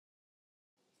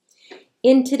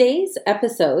In today's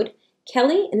episode,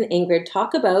 Kelly and Ingrid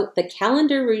talk about the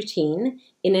calendar routine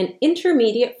in an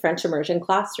intermediate French immersion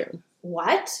classroom.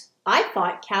 What? I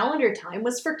thought calendar time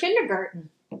was for kindergarten.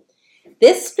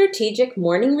 This strategic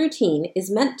morning routine is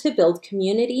meant to build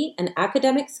community and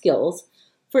academic skills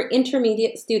for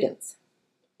intermediate students.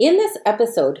 In this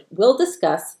episode, we'll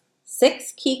discuss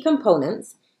 6 key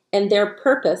components and their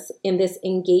purpose in this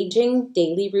engaging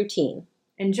daily routine.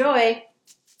 Enjoy!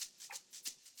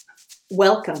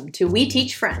 Welcome to We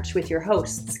Teach French with your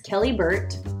hosts, Kelly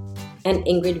Burt and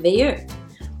Ingrid Veilleux.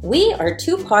 We are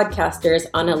 2 podcasters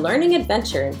on a learning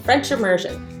adventure in French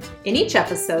immersion. In each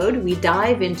episode, we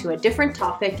dive into a different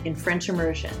topic in French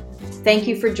immersion. Thank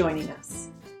you for joining us.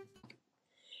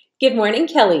 Good morning,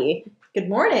 Kelly. Good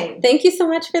morning. Thank you so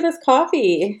much for this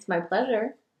coffee. It's my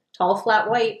pleasure. Tall, flat,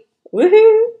 white.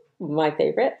 Woohoo! My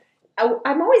favorite.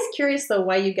 I'm always curious, though,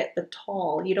 why you get the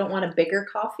tall. You don't want a bigger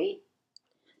coffee?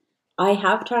 I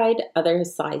have tried other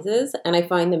sizes, and I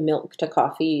find the milk to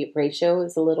coffee ratio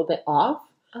is a little bit off.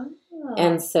 Oh.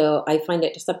 And so I find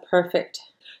it just a perfect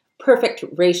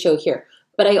ratio here.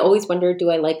 But I always wonder, do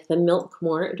I like the milk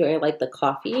more or do I like the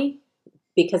coffee?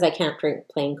 Because I can't drink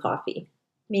plain coffee.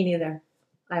 Me neither.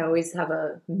 I always have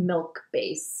a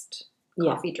milk-based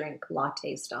coffee drink,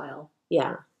 latte style.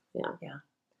 Yeah.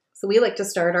 So we like to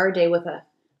start our day with a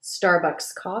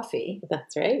Starbucks coffee.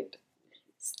 That's right.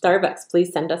 Starbucks,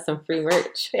 please send us some free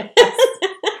merch. Yes.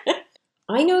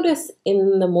 I notice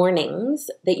in the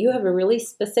mornings that you have a really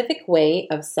specific way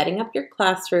of setting up your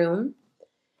classroom.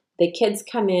 The kids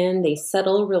come in, they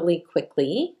settle really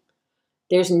quickly.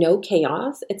 There's no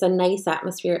chaos. It's a nice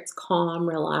atmosphere. It's calm,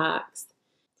 relaxed.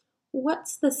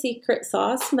 What's the secret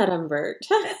sauce, Madame Burt?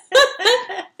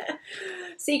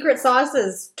 Secret sauce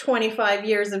is 25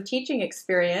 years of teaching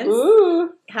experience.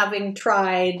 Ooh. Having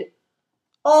tried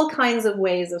all kinds of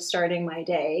ways of starting my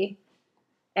day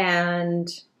and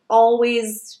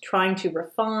always trying to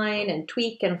refine and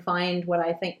tweak and find what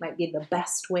I think might be the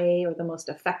best way or the most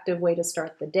effective way to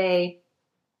start the day.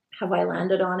 Have I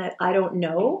landed on it? I don't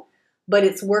know, but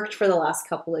it's worked for the last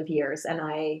couple of years and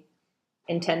I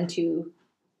intend to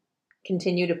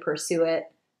continue to pursue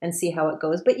it and see how it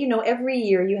goes. But every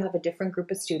year you have a different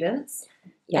group of students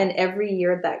and every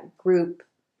year that group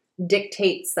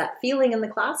dictates that feeling in the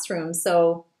classroom.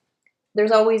 So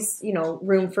there's always,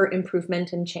 room for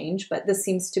improvement and change, but this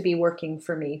seems to be working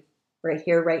for me right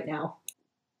here, right now.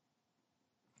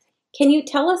 Can you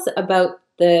tell us about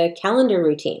the calendar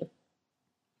routine?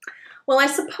 Well, I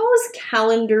suppose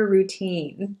calendar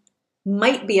routine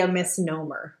might be a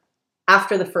misnomer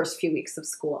after the first few weeks of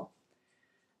school.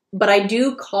 But I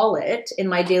do call it in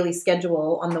my daily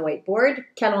schedule on the whiteboard,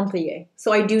 calendrier.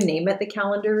 So I do name it the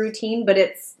calendar routine, but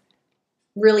it's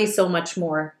really so much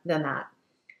more than that.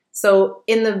 So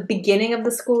in the beginning of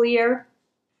the school year,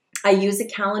 I use a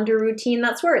calendar routine.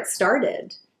 That's where it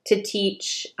started, to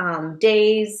teach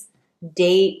days,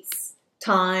 dates,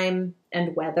 time,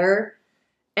 and weather.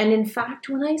 And in fact,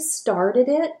 when I started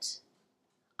it,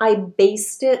 I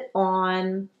based it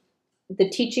on the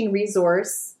teaching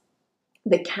resource,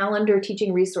 the calendar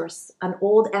teaching resource, an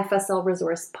old FSL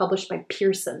resource published by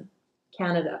Pearson,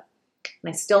 Canada.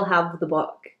 And I still have the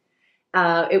book.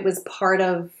 It was part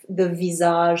of the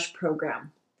Visage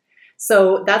program.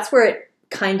 So that's where it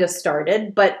kind of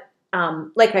started. But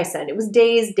like I said, it was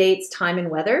days, dates, time, and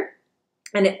weather.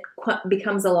 And it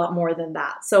becomes a lot more than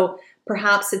that. So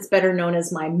perhaps it's better known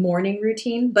as my morning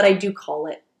routine, but I do call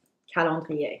it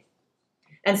calendrier.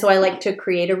 And so I like to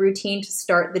create a routine to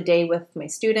start the day with my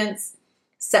students,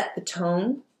 set the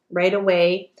tone right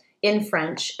away in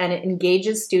French, and it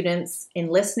engages students in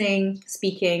listening,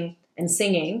 speaking, and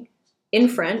singing in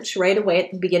French right away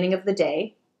at the beginning of the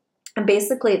day. And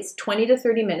basically it's 20 to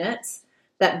 30 minutes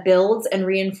that builds and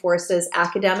reinforces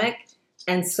academic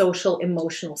and social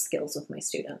emotional skills with my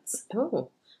students. Oh,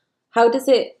 how does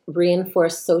it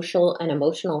reinforce social and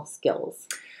emotional skills?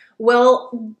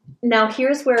 Well, now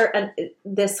here's where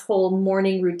this whole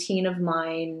morning routine of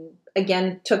mine,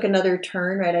 again, took another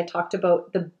turn, right? I talked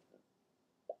about the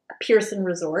Pearson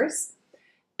resource.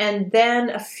 And then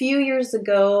a few years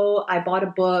ago, I bought a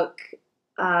book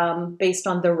based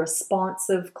on the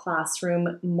responsive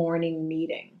classroom morning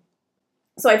meeting.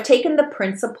 So I've taken the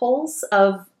principles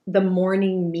of the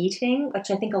morning meeting, which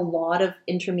I think a lot of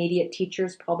intermediate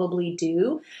teachers probably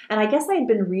do. And I guess I had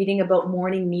been reading about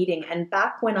morning meeting. And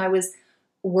back when I was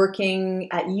working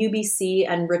at UBC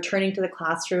and returning to the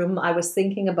classroom, I was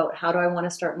thinking about how do I want to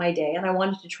start my day, and I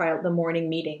wanted to try out the morning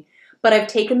meeting. But I've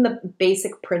taken the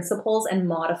basic principles and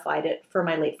modified it for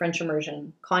my late French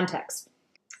immersion context.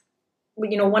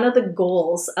 You know, one of the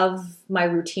goals of my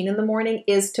routine in the morning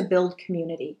is to build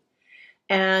community.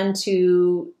 and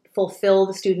to fulfill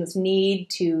the students' need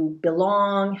to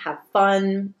belong, have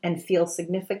fun, and feel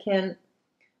significant,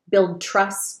 build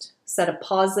trust, set a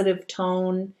positive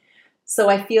tone. So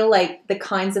I feel like the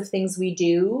kinds of things we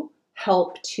do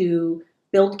help to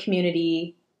build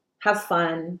community, have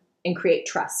fun, and create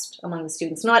trust among the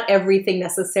students. Not everything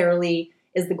necessarily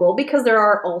is the goal, because there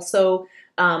are also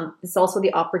it's also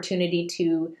the opportunity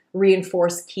to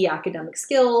reinforce key academic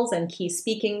skills and key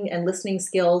speaking and listening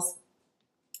skills.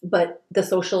 But the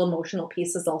social emotional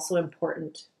piece is also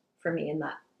important for me in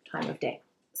that time of day.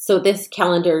 So this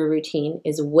calendar routine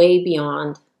is way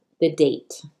beyond the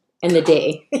date and the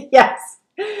day. Yes.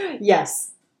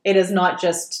 Yes. It is not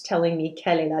just telling me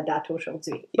quelle est la date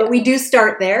aujourd'hui. But we do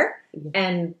start there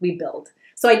and we build.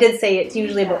 So I did say it's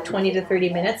usually about 20 to 30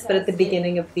 minutes, but at the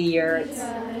beginning of the year it's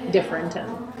different.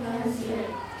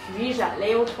 Puis-je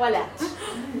aller aux toilettes?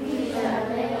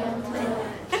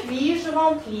 Puis-je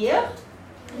remplir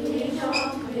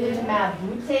ma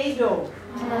bouteille d'eau?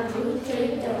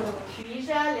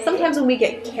 Sometimes when we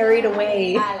get carried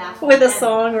away with a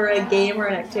song or a game or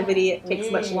an activity, it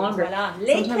takes much longer.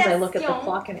 Sometimes I look at the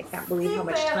clock and I can't believe how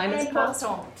much time has passed.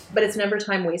 But it's never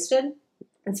time wasted.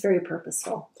 It's very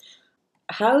purposeful.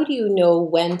 How do you know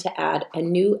when to add a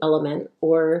new element,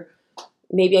 or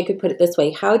maybe I could put it this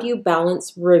way, how do you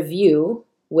balance review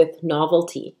with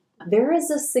novelty? There is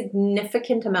a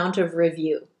significant amount of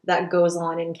review that goes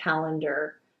on in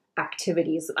calendar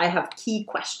activities. I have key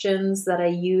questions that I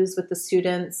use with the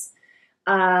students.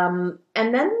 And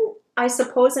then I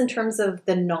suppose in terms of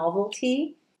the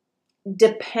novelty,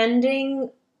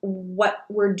 depending what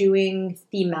we're doing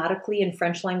thematically in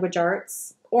French language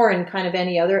arts or in kind of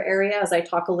any other area, as I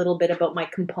talk a little bit about my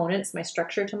components, my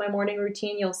structure to my morning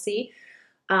routine, you'll see,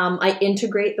 I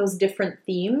integrate those different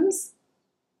themes,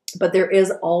 but there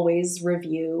is always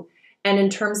review. And in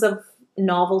terms of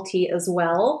novelty as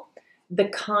well, the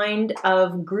kind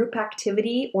of group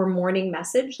activity or morning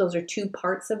message, those are two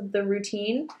parts of the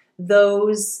routine,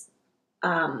 those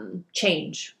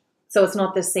change. So it's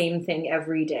not the same thing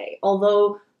every day.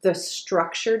 Although the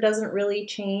structure doesn't really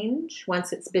change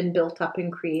once it's been built up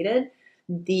and created,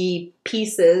 the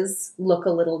pieces look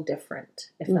a little different,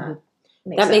 if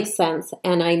that makes sense.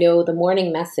 And I know the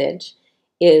morning message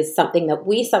is something that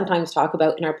we sometimes talk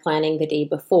about in our planning the day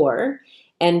before,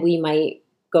 and we might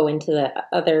go into the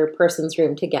other person's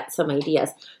room to get some ideas.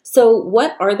 So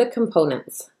what are the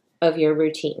components of your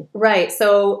routine? Right.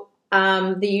 So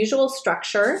the usual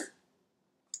structure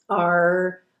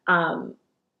are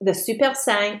the Super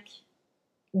 5,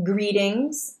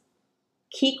 greetings,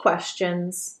 key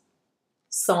questions,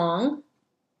 song,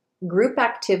 group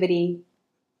activity,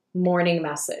 morning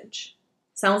message.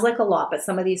 Sounds like a lot, but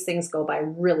some of these things go by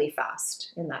really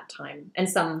fast in that time, and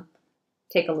some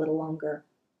take a little longer.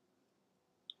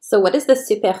 So what is the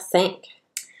Super 5?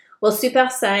 Well, Super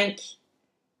 5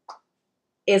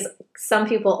 is, some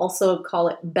people also call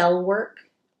it bell work.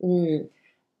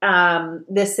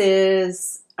 This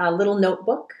is a little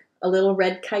notebook, a little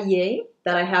red cahier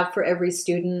that I have for every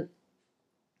student,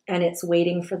 and it's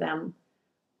waiting for them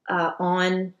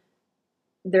on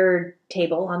their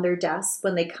table, on their desk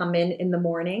when they come in the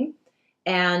morning.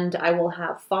 And I will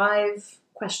have 5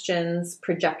 questions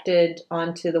projected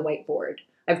onto the whiteboard.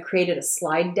 I've created a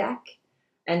slide deck,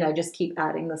 and I just keep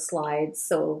adding the slides.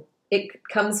 So it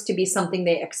comes to be something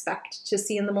they expect to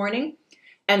see in the morning.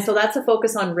 And so that's a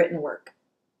focus on written work.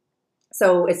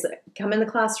 So it's come in the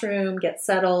classroom, get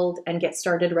settled, and get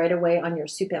started right away on your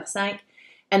Super 5.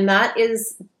 And that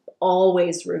is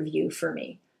always review for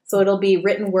me. So it'll be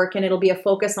written work, and it'll be a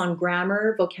focus on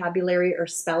grammar, vocabulary, or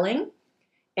spelling.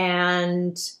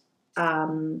 And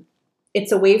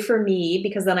it's a way for me,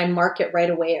 because then I mark it right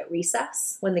away at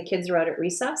recess. When the kids are out at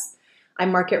recess, I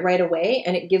mark it right away,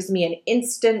 and it gives me an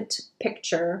instant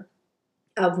picture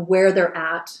of where they're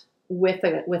at with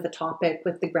a topic,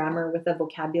 with the grammar, with the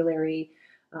vocabulary,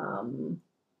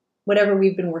 whatever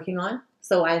we've been working on.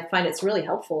 So I find it's really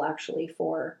helpful, actually,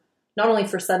 for not only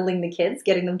for settling the kids,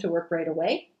 getting them to work right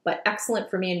away, but excellent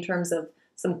for me in terms of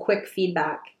some quick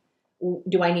feedback.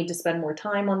 Do I need to spend more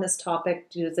time on this topic?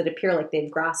 Does it appear like they've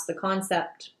grasped the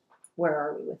concept? Where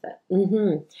are we with it?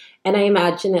 Mm-hmm. And I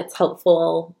imagine it's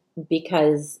helpful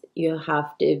because you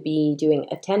have to be doing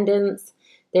attendance.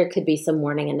 There could be some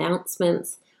morning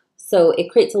announcements. So it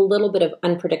creates a little bit of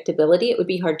unpredictability. It would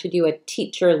be hard to do a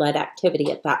teacher-led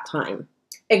activity at that time.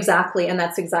 Exactly. And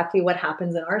that's exactly what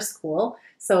happens in our school.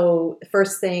 So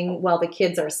first thing, while the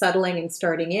kids are settling and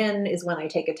starting in, is when I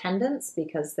take attendance,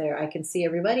 because I can see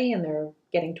everybody and they're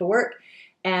getting to work.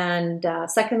 And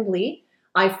secondly,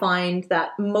 I find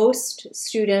that most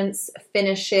students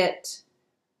finish it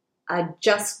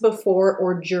just before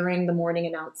or during the morning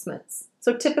announcements.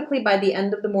 So typically by the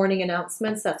end of the morning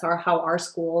announcements, that's how our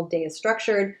school day is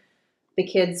structured. The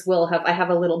kids will have, I have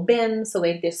a little bin, so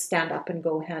they just stand up and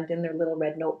go hand in their little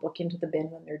red notebook into the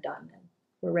bin when they're done, and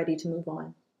we're ready to move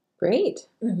on. Great.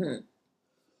 Mm-hmm.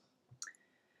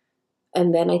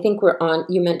 And then I think we're on,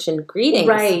 you mentioned greetings.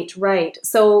 Right.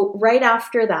 So right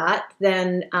after that,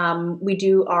 then we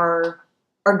do our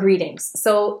greetings.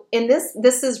 So in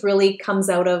this is really comes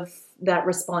out of that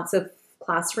responsive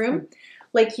classroom.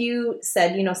 Like you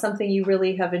said, something you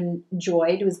really have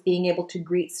enjoyed was being able to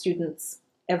greet students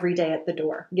every day at the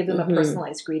door, give them a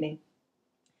personalized greeting.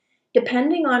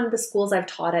 Depending on the schools I've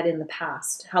taught at in the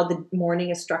past, how the morning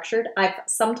is structured, I've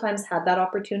sometimes had that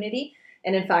opportunity.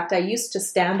 And in fact, I used to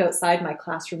stand outside my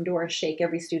classroom door, shake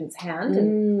every student's hand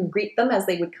and greet them as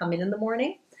they would come in the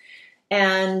morning.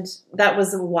 And that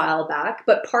was a while back.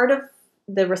 But part of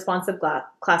the responsive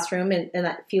classroom and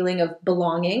that feeling of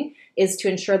belonging is to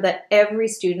ensure that every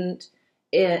student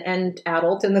and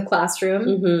adult in the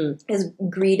classroom is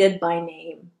greeted by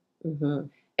name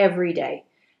every day.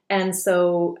 And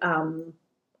so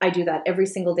I do that every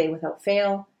single day without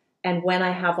fail. And when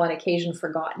I have on occasion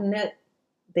forgotten it,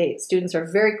 the students are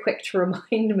very quick to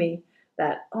remind me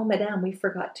that, oh, madame, we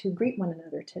forgot to greet one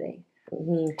another today.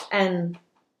 And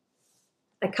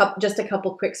just a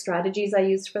couple quick strategies I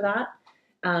used for that.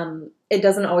 It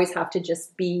doesn't always have to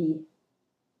just be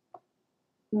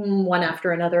one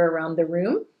after another around the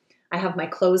room. I have my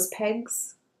clothes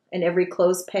pegs, and every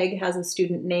clothes peg has a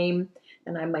student name,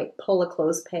 and I might pull a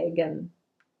clothes peg and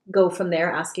go from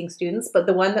there asking students. But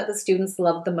the one that the students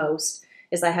love the most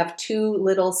is I have two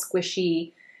little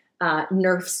squishy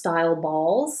Nerf-style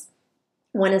balls.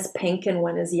 One is pink and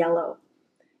one is yellow.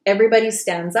 Everybody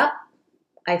stands up.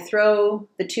 I throw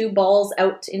the two balls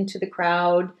out into the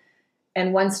crowd,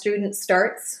 and one student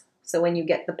starts. So when you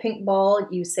get the pink ball,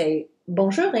 you say,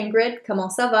 "Bonjour Ingrid,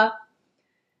 comment ça va?"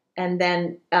 And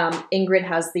then Ingrid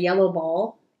has the yellow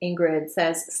ball. Ingrid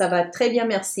says, "Ça va très bien,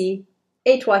 merci.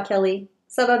 Et toi, Kelly?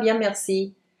 Ça va bien,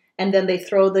 merci." And then they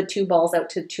throw the two balls out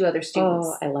to two other students.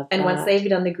 Oh, I love that. And once they've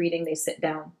done the greeting, they sit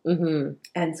down.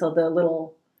 And so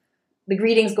the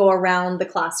greetings go around the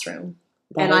classroom.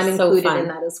 And I'm included in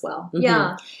that as well.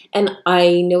 Yeah. And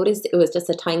I noticed it was just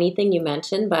a tiny thing you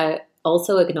mentioned, but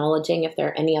also acknowledging if there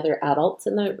are any other adults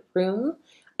in the room.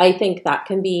 I think that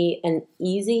can be an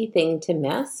easy thing to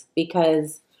miss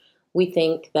because we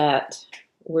think that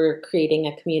we're creating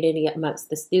a community amongst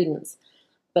the students.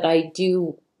 But I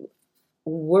do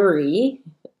worry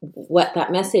what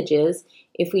that message is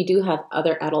if we do have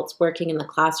other adults working in the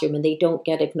classroom and they don't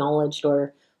get acknowledged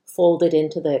or folded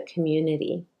into the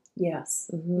community. Yes.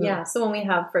 Yeah. So when we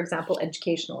have, for example,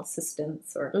 educational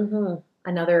assistants or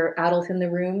another adult in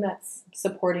the room that's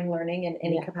supporting learning in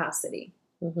any capacity.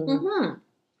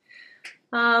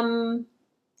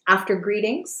 After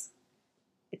greetings,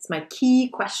 it's my key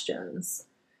questions.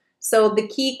 So the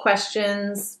key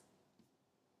questions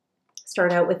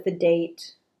start out with the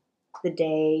date, the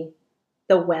day,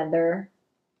 the weather.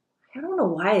 I don't know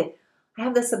why I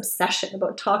have this obsession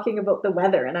about talking about the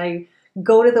weather, and I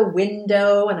go to the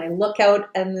window and I look out,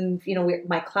 and then,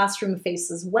 my classroom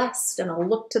faces west, and I'll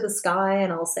look to the sky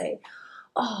and I'll say,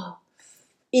 "Oh,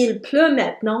 il pleut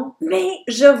maintenant, mais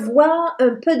je vois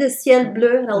un peu de ciel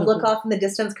bleu." And I'll look off in the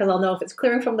distance because I'll know if it's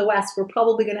clearing from the west, we're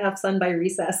probably going to have sun by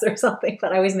recess or something,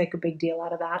 but I always make a big deal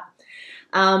out of that.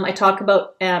 I talk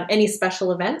about any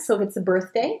special event. So if it's a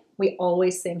birthday, we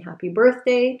always sing happy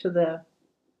birthday to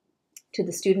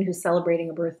the student who's celebrating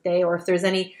a birthday, or if there's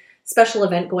any special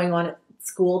event going on at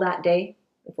school that day,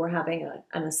 if we're having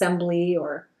an assembly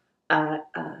or a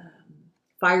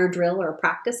fire drill or a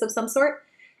practice of some sort.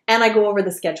 And I go over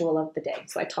the schedule of the day.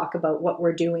 So I talk about what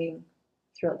we're doing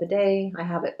throughout the day. I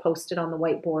have it posted on the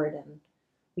whiteboard, and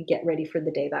we get ready for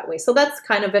the day that way. So that's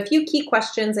kind of a few key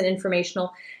questions and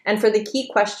informational. And for the key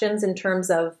questions in terms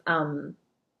of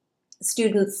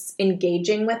students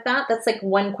engaging with that, that's like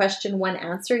one question, one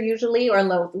answer usually,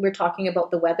 or we're talking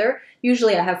about the weather.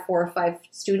 Usually I have 4 or 5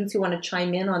 students who want to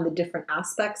chime in on the different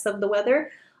aspects of the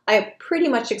weather. I pretty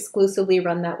much exclusively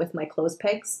run that with my clothes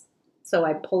pegs. So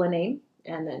I pull a name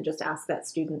and then just ask that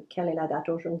student, "Quelle est la date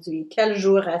aujourd'hui? Quel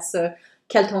jour est-ce?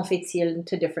 Quel temps fait-il?"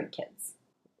 to different kids.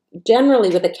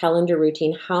 Generally with a calendar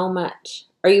routine, how much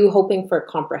are you hoping for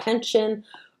comprehension?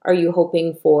 Are you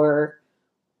hoping for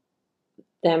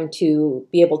them to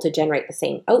be able to generate the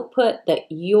same output that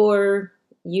you're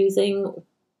using?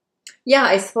 Yeah,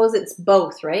 I suppose it's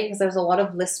both, right? Because there's a lot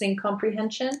of listening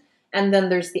comprehension, and then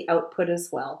there's the output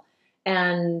as well.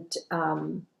 And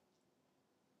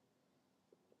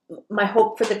my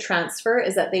hope for the transfer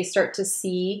is that they start to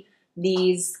see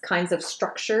these kinds of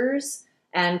structures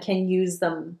and can use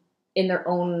them in their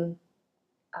own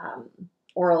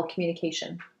oral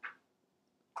communication.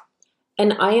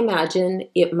 And I imagine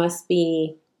it must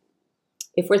be,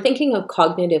 if we're thinking of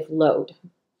cognitive load,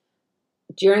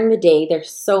 during the day,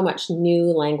 there's so much new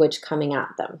language coming at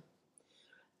them.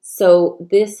 So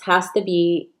this has to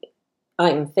be,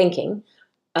 I'm thinking,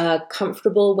 a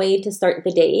comfortable way to start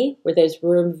the day where there's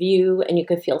review and you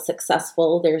can feel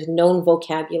successful. There's known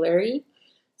vocabulary.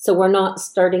 So we're not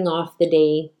starting off the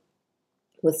day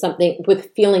with something,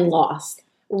 with feeling lost.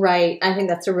 Right. I think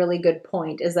that's a really good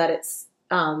point, is that it's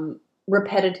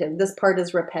repetitive. This part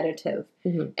is repetitive.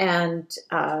 Mm-hmm. And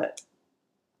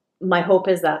my hope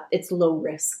is that it's low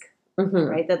risk, Mm-hmm.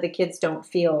 right? That the kids don't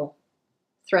feel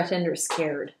threatened or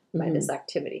scared by Mhm. this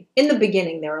activity. In the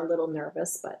beginning, they're a little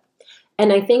nervous, but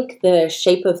And I think the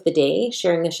shape of the day,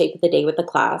 sharing the shape of the day with the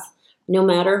class, no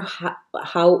matter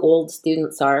how old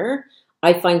students are,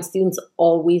 I find students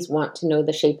always want to know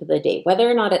the shape of the day, whether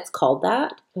or not it's called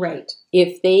that. right.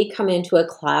 If they come into a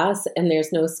class and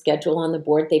there's no schedule on the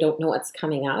board, they don't know what's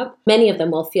coming up. Many of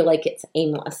them will feel like it's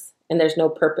aimless and there's no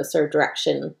purpose or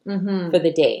direction Mm-hmm. for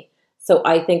the day. So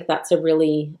I think that's a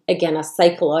really, again, a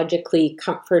psychologically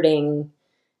comforting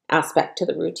aspect to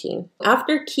the routine.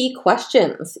 After key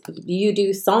questions, you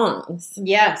do songs.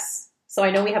 Yes. So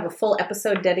I know we have a full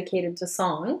episode dedicated to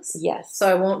songs. Yes. So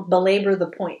I won't belabor the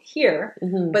point here,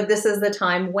 Mhm. but this is the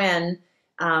time when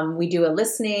we do a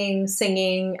listening,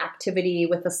 singing activity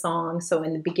with a song. So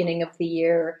in the beginning of the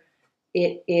year,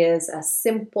 it is a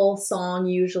simple song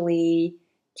usually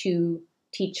to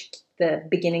teach the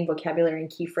beginning vocabulary and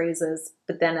key phrases.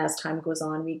 But then as time goes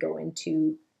on, we go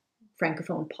into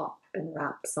Francophone pop and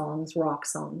rap songs, rock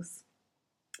songs.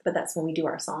 But that's when we do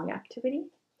our song activity.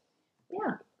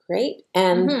 Yeah. Great.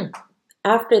 And Mhm.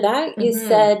 after that, you Mhm.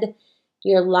 said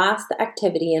your last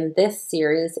activity in this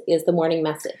series is the morning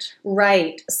message.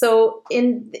 Right. So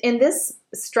in this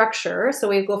structure, so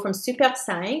we go from Super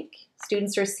 5,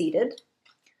 students are seated.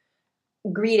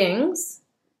 Greetings,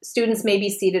 students may be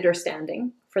seated or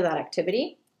standing for that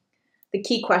activity. The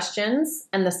key questions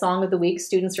and the song of the week,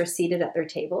 students are seated at their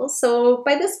tables. So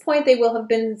by this point, they will have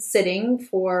been sitting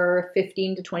for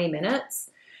 15 to 20 minutes.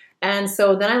 And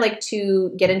so then I like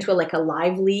to get into a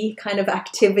lively kind of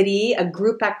activity, a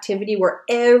group activity where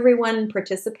everyone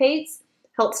participates,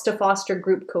 helps to foster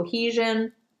group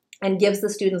cohesion, and gives the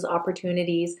students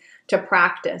opportunities to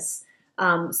practice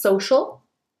social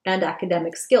and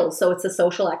academic skills. So it's a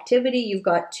social activity. You've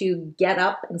got to get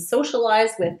up and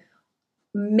socialize with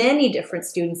many different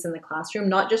students in the classroom,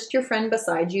 not just your friend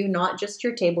beside you, not just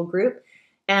your table group.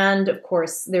 And of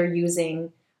course, they're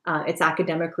using it's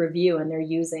academic review, and they're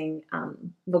using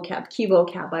key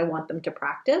vocab I want them to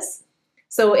practice.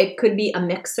 So it could be a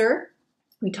mixer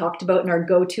we talked about in our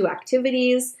go-to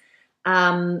activities,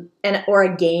 or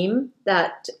a game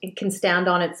that it can stand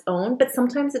on its own, but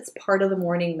sometimes it's part of the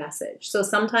morning message. So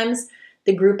sometimes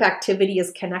the group activity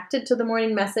is connected to the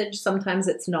morning message, sometimes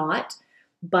it's not,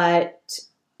 but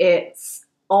it's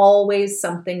always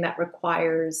something that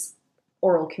requires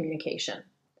oral communication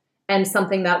and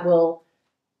something that will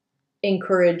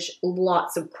encourage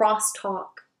lots of crosstalk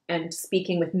and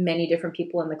speaking with many different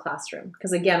people in the classroom.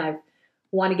 Because again, I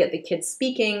want to get the kids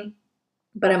speaking,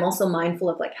 but I'm also mindful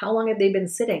of how long have they been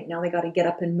sitting? Now they got to get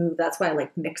up and move. That's why I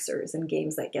like mixers and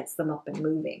games that gets them up and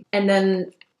moving. And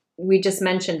then we just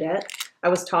mentioned it. I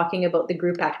was talking about the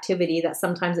group activity that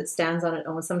sometimes it stands on its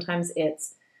own. Sometimes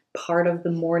it's part of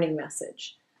the morning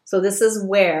message. So this is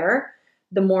where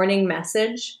the morning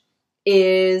message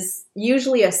is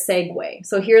usually a segue.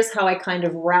 So here's how I kind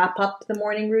of wrap up the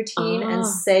morning routine and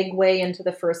segue into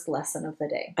the first lesson of the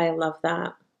day. I love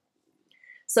that.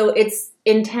 So it's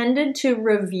intended to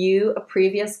review a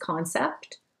previous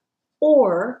concept,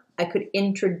 or I could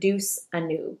introduce a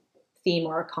new theme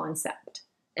or a concept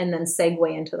and then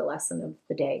segue into the lesson of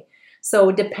the day.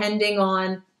 So depending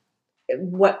on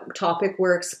what topic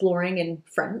we're exploring in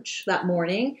French that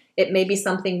morning, it may be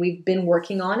something we've been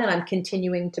working on and I'm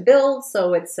continuing to build.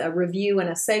 So it's a review and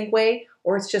a segue,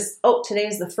 or it's just, today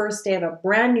is the first day of a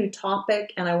brand new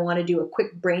topic and I want to do a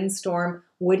quick brainstorm.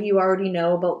 What do you already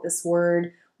know about this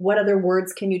word? What other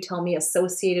words can you tell me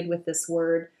associated with this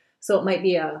word? So it might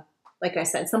be like I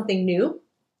said, something new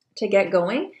to get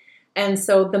going. And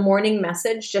so the morning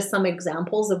message, just some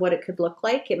examples of what it could look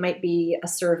like. It might be a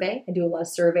survey. I do a lot of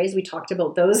surveys. We talked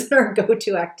about those in our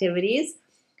go-to activities.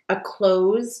 A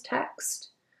close text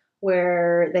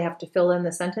where they have to fill in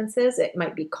the sentences. It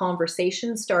might be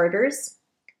conversation starters,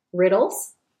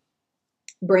 riddles,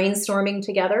 brainstorming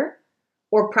together,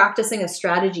 or practicing a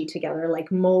strategy together.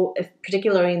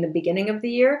 Particularly in the beginning of the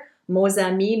year, mots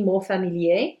amis, mots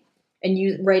familiers,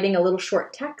 and writing a little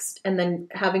short text and then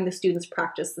having the students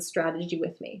practice the strategy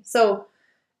with me. So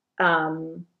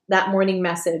that morning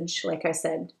message, like I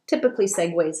said, typically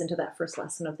segues into that first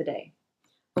lesson of the day.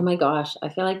 Oh my gosh, I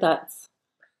feel like that's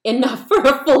enough for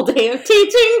a full day of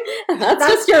teaching. That's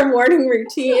just your morning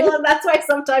routine. Well, that's why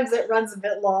sometimes it runs a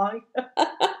bit long.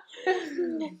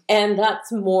 And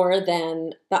that's more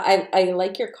than I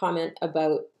like your comment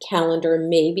about calendar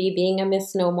maybe being a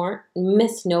misnomer.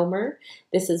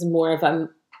 This is more of a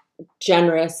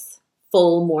generous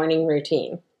full morning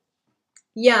routine.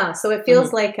 Yeah, so it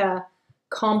feels like a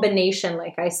combination,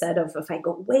 like I said, of if I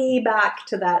go way back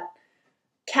to that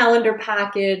calendar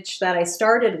package that I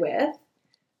started with,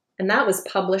 and that was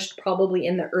published probably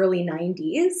in the early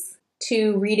 90s,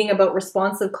 to reading about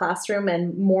responsive classroom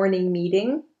and morning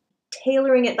meeting,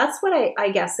 tailoring it. That's what I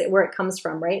guess where it comes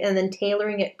from, right? And then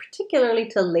tailoring it particularly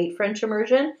to late French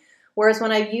immersion. Whereas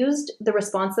when I've used the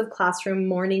responsive classroom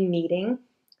morning meeting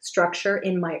structure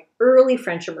in my early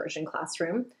French immersion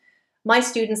classroom, my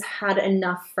students had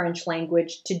enough French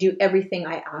language to do everything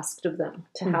I asked of them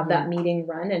to have that meeting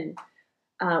run and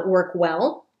work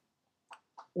well.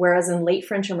 Whereas in late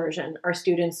French immersion, our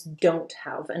students don't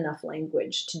have enough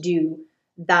language to do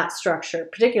that structure,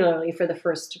 particularly for the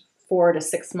first 4 to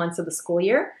 6 months of the school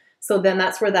year. So then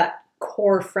that's where that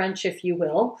core French, if you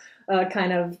will,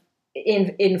 kind of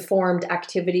informed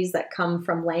activities that come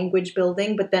from language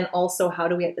building, but then also how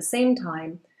do we at the same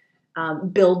time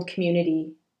build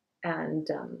community and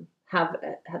have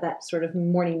that sort of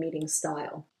morning meeting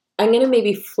style. I'm going to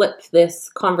maybe flip this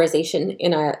conversation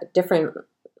in a different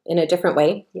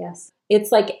way. Yes.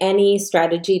 It's like any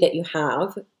strategy that you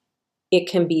have, it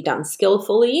can be done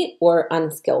skillfully or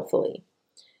unskillfully.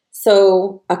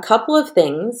 So a couple of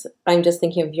things, I'm just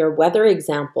thinking of your weather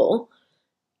example.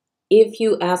 If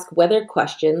you ask weather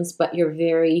questions, but you're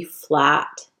very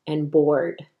flat and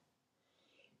bored,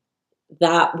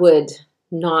 that would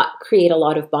not create a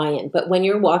lot of buy-in. But when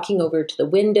you're walking over to the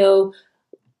window,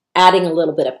 adding a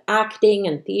little bit of acting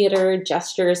and theater,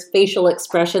 gestures, facial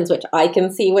expressions, which I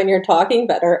can see when you're talking,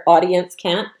 but our audience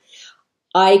can't,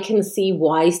 I can see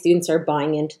why students are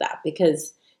buying into that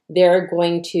because they're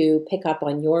going to pick up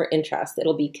on your interest.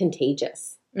 It'll be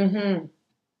contagious. Mm-hmm.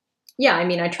 Yeah, I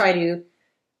mean, I try to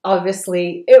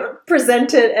obviously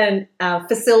present it and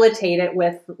facilitate it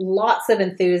with lots of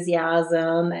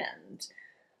enthusiasm and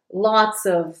lots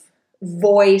of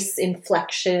voice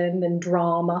inflection and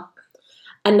drama.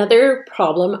 Another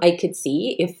problem I could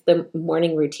see if the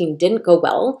morning routine didn't go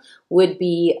well would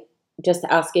be just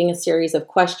asking a series of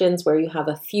questions where you have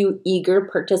a few eager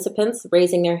participants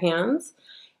raising their hands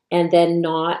and then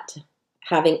not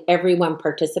having everyone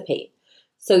participate.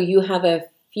 So you have a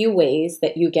few ways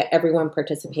that you get everyone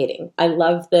participating. I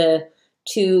love the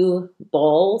 2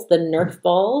 balls, the Nerf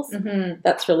balls. Mm-hmm.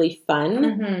 That's really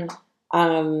fun.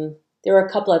 Mm-hmm. There were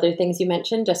a couple other things you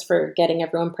mentioned just for getting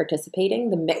everyone participating.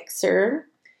 The mixer.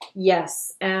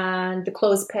 Yes, and the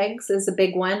closed pegs is a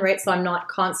big one, right? So I'm not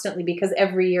constantly, because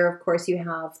every year, of course, you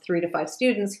have 3 to 5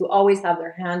 students who always have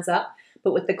their hands up.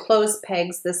 But with the closed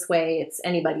pegs, this way, it's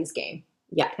anybody's game.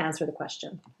 Yeah, to answer the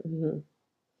question. Mm-hmm.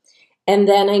 And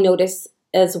then I notice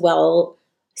as well,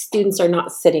 students are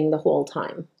not sitting the whole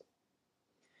time.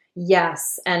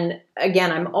 Yes, and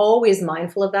again, I'm always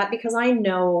mindful of that because I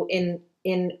know in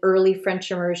early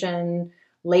French immersion,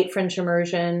 late French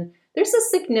immersion, there's a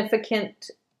significant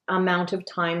amount of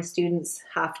time students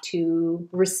have to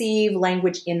receive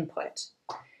language input.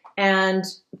 And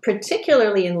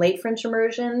particularly in late French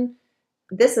immersion,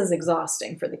 this is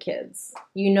exhausting for the kids.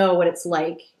 You know what it's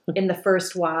like in the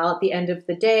first while. At the end of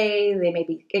the day, they may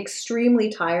be extremely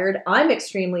tired. I'm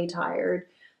extremely tired.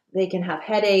 They can have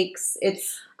headaches.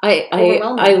 It's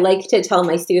I like to tell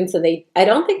my students, and I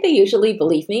don't think they usually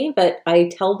believe me, but I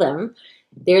tell them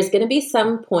there's going to be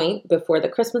some point before the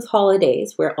Christmas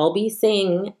holidays where I'll be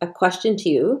saying a question to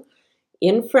you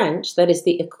in French that is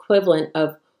the equivalent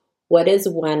of what is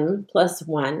 1 +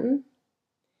 1?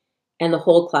 And the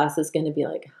whole class is going to be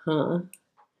like, huh?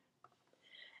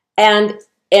 And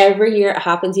every year it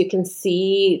happens. You can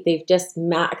see they've just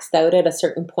maxed out at a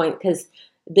certain point because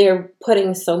they're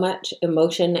putting so much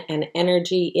emotion and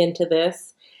energy into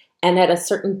this. And at a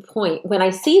certain point, when I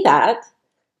see that,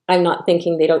 I'm not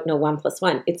thinking they don't know 1 +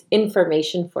 1. It's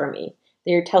information for me.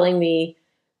 They're telling me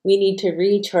we need to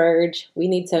recharge. We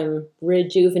need some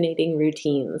rejuvenating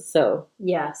routines. So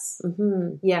yes.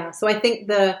 Mm-hmm. Yeah. So I think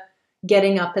the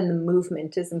getting up and the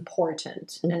movement is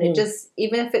important. Mm-hmm. And it just,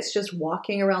 even if it's just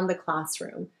walking around the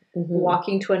classroom, mm-hmm.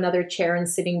 walking to another chair and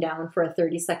sitting down for a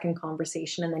 30-second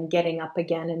conversation and then getting up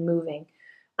again and moving.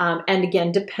 And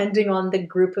again, depending on the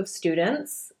group of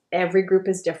students, every group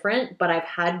is different, but I've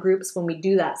had groups when we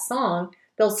do that song,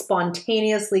 they'll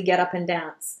spontaneously get up and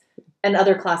dance. And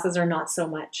other classes are not so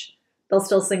much. They'll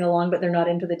still sing along, but they're not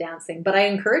into the dancing. But I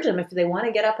encourage them, if they want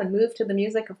to get up and move to the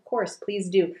music, of course, please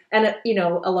do. And,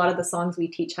 a lot of the songs we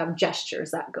teach have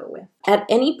gestures that go with. At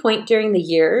any point during the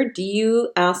year, do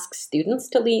you ask students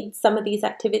to lead some of these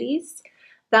activities?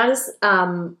 That is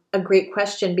a great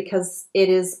question, because it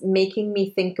is making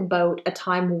me think about a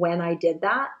time when I did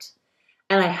that.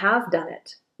 And I have done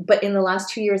it. But in the last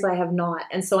 2 years, I have not.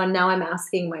 And so I'm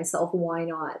asking myself, why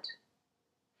not?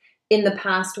 In the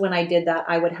past, when I did that,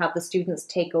 I would have the students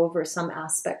take over some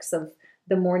aspects of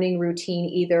the morning routine,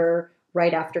 either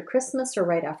right after Christmas or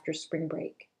right after spring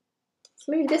break.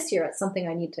 So maybe this year it's something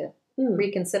I need to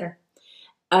reconsider.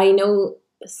 I know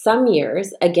some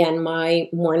years, again, my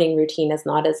morning routine is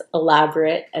not as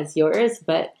elaborate as yours,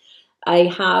 but I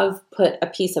have put a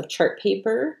piece of chart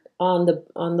paper on the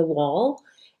wall,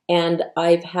 and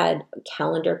I've had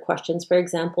calendar questions, for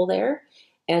example, there.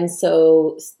 And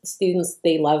so students,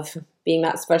 they love being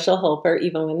that special helper,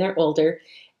 even when they're older.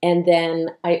 And then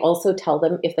I also tell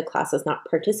them if the class is not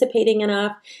participating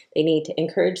enough, they need to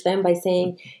encourage them by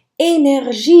saying,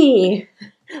 énergie.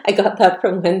 I got that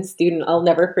from one student. I'll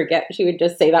never forget. She would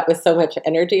just say that with so much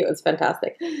energy. It was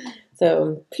fantastic.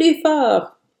 So, plus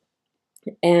fort.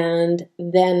 And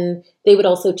then they would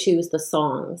also choose the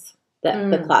songs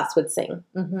that the class would sing.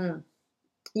 Mm-hmm.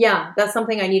 Yeah, that's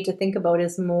something I need to think about,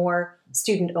 is more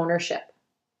student ownership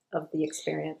of the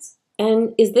experience.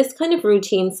 And is this kind of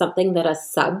routine something that a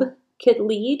sub could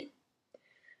lead?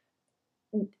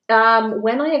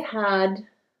 When I have had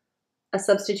a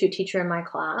substitute teacher in my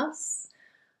class,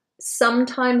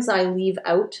 sometimes I leave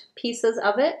out pieces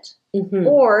of it. Mm-hmm.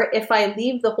 Or if I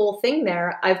leave the whole thing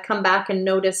there, I've come back and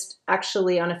noticed,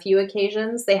 actually on a few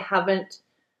occasions, they haven't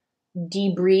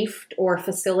debriefed or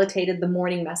facilitated the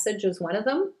morning message as one of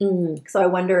them. So I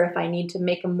wonder if I need to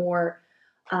make a more,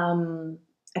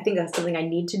 I think that's something I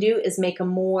need to do, is make a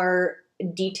more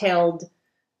detailed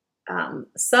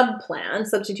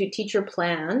substitute teacher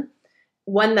plan,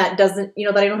 one that doesn't,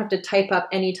 that I don't have to type up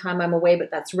anytime I'm away,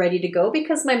 but that's ready to go,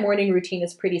 because my morning routine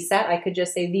is pretty set. I could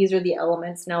just say, these are the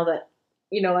elements now that,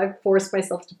 I've forced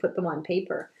myself to put them on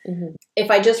paper. Mm-hmm. If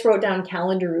I just wrote down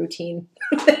calendar routine,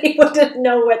 they wouldn't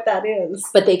know what that is.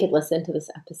 But they could listen to this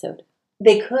episode.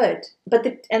 They could. But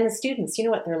the students, you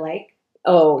know what they're like?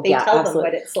 Oh, they tell them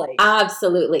what it's like.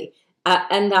 Absolutely.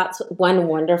 And that's one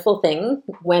wonderful thing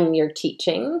when you're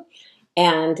teaching.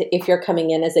 And if you're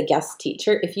coming in as a guest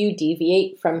teacher, if you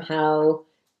deviate from how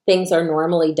things are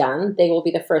normally done, they will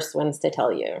be the first ones to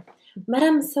tell you,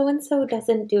 Madam so-and-so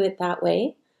doesn't do it that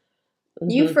way. Mm-hmm.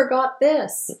 You forgot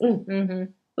this.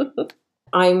 Mm-hmm.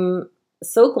 I'm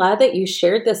so glad that you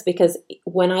shared this, because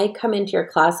when I come into your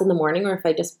class in the morning, or if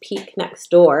I just peek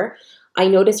next door, I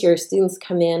notice your students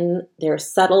come in, they're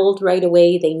settled right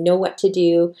away, they know what to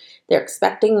do, they're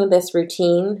expecting this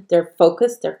routine, they're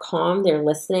focused, they're calm, they're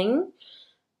listening,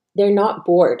 they're not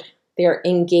bored, they're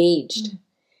engaged. Mm-hmm.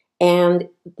 And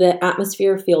the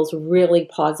atmosphere feels really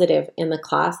positive in the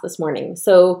class this morning.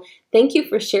 So thank you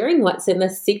for sharing what's in the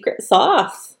secret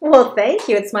sauce. Well, thank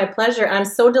you. It's my pleasure. I'm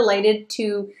so delighted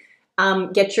to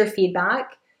get your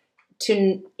feedback,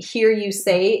 to hear you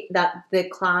say that the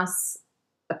class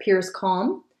appears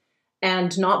calm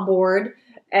and not bored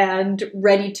and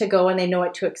ready to go, and they know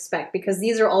what to expect, because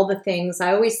these are all the things.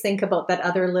 I always think about that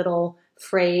other little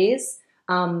phrase,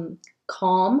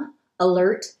 calm,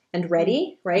 alert, and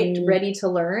ready, right? Ready to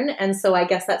learn. And so I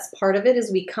guess that's part of it,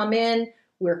 is we come in,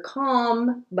 we're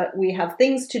calm, but we have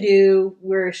things to do.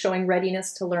 We're showing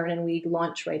readiness to learn, and we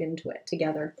launch right into it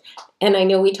together. And I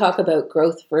know we talk about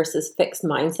growth versus fixed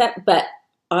mindset, but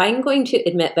I'm going to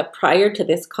admit that prior to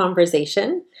this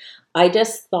conversation, I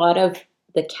just thought of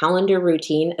the calendar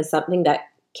routine as something that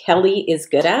Kelly is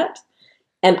good at,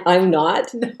 and I'm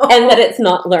not, and that it's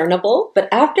not learnable. But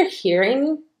after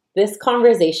hearing this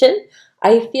conversation,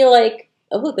 I feel like,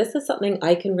 oh, this is something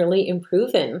I can really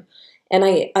improve in. And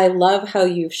I love how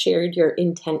you've shared your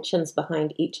intentions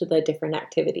behind each of the different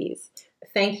activities.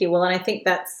 Thank you. Well, and I think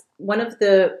that's one of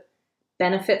the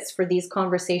benefits for these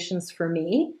conversations for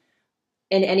me,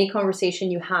 in any conversation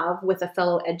you have with a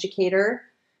fellow educator,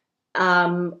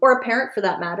 or a parent for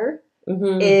that matter,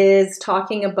 is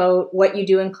talking about what you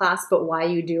do in class, but why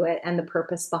you do it and the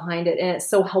purpose behind it. And it's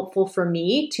so helpful for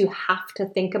me to have to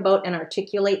think about and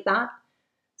articulate that,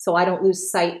 so I don't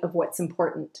lose sight of what's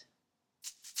important.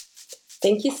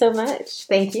 Thank you so much.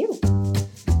 Thank you.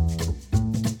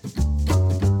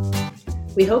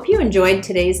 We hope you enjoyed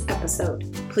today's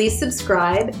episode. Please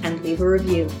subscribe and leave a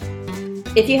review.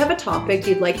 If you have a topic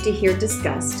you'd like to hear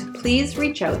discussed, please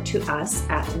reach out to us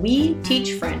at We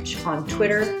Teach French on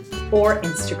Twitter or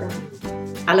Instagram.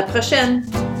 À la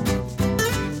prochaine!